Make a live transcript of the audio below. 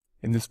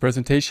In this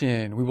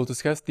presentation, we will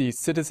discuss the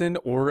citizen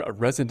or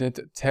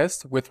resident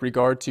test with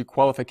regard to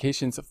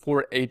qualifications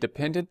for a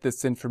dependent.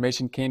 This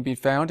information can be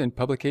found in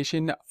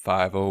publication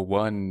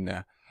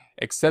 501.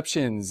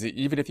 Exceptions: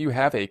 even if you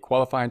have a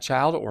qualifying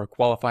child or a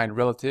qualifying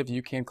relative,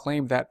 you can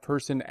claim that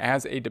person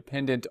as a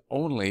dependent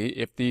only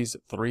if these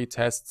three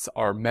tests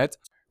are met.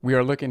 We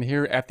are looking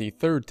here at the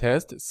third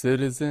test,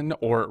 citizen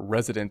or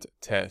resident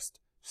test.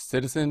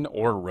 Citizen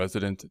or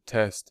resident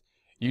test.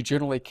 You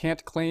generally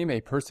can't claim a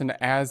person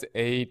as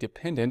a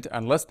dependent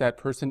unless that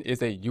person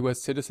is a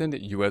U.S. citizen,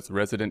 U.S.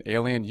 resident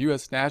alien,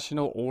 U.S.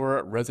 national,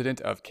 or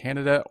resident of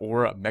Canada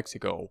or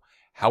Mexico.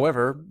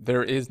 However,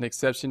 there is an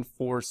exception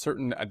for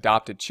certain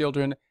adopted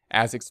children,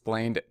 as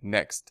explained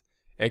next.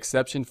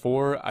 Exception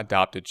for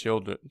adopted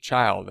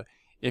child.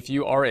 If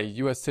you are a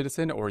U.S.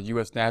 citizen or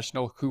U.S.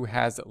 national who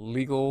has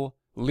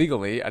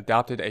legally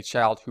adopted a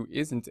child who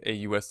isn't a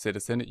U.S.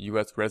 citizen,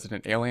 U.S.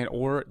 resident alien,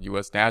 or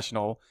U.S.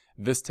 national,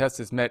 this test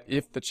is met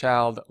if the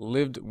child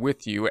lived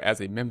with you as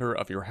a member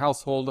of your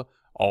household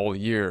all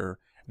year.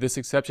 This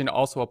exception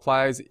also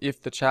applies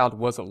if the child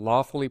was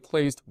lawfully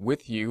placed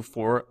with you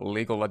for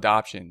legal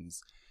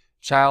adoptions.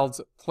 Child's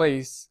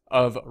place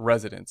of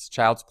residence.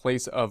 Child's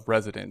place of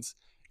residence.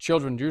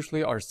 Children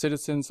usually are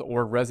citizens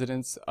or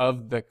residents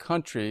of the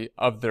country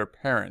of their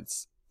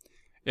parents.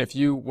 If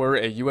you were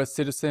a U.S.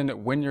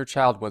 citizen when your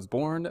child was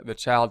born, the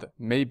child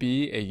may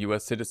be a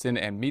U.S. citizen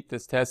and meet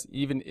this test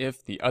even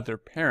if the other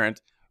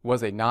parent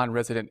was a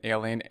non-resident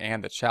alien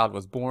and the child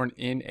was born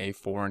in a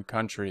foreign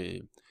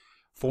country.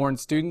 Foreign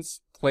students'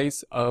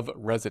 place of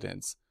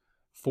residence.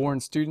 Foreign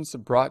students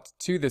brought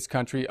to this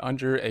country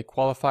under a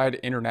qualified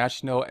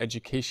international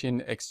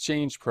education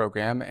exchange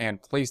program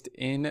and placed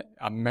in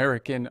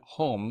American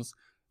homes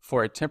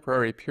for a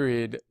temporary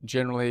period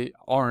generally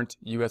aren't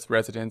U.S.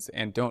 residents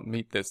and don't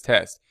meet this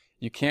test.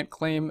 You can't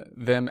claim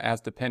them as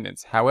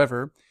dependents.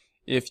 However,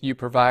 if you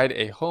provide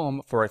a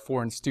home for a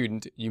foreign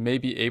student, you may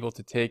be able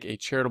to take a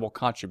charitable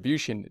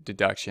contribution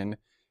deduction.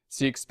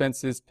 See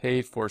expenses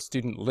paid for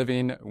student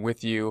living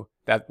with you.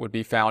 That would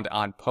be found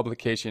on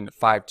publication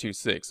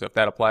 526. So if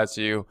that applies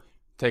to you,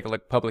 take a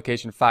look at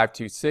publication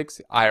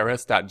 526,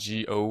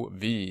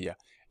 irs.gov.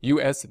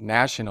 U.S.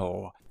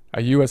 national.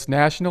 A U.S.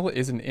 national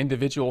is an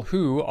individual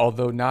who,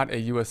 although not a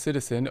U.S.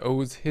 citizen,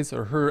 owes his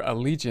or her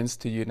allegiance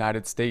to the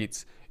United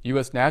States.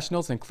 U.S.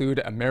 nationals include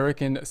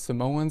American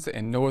Samoans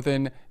and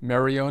Northern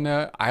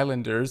Mariana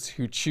Islanders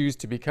who choose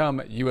to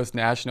become U.S.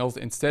 nationals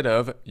instead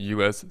of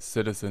U.S.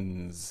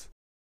 citizens.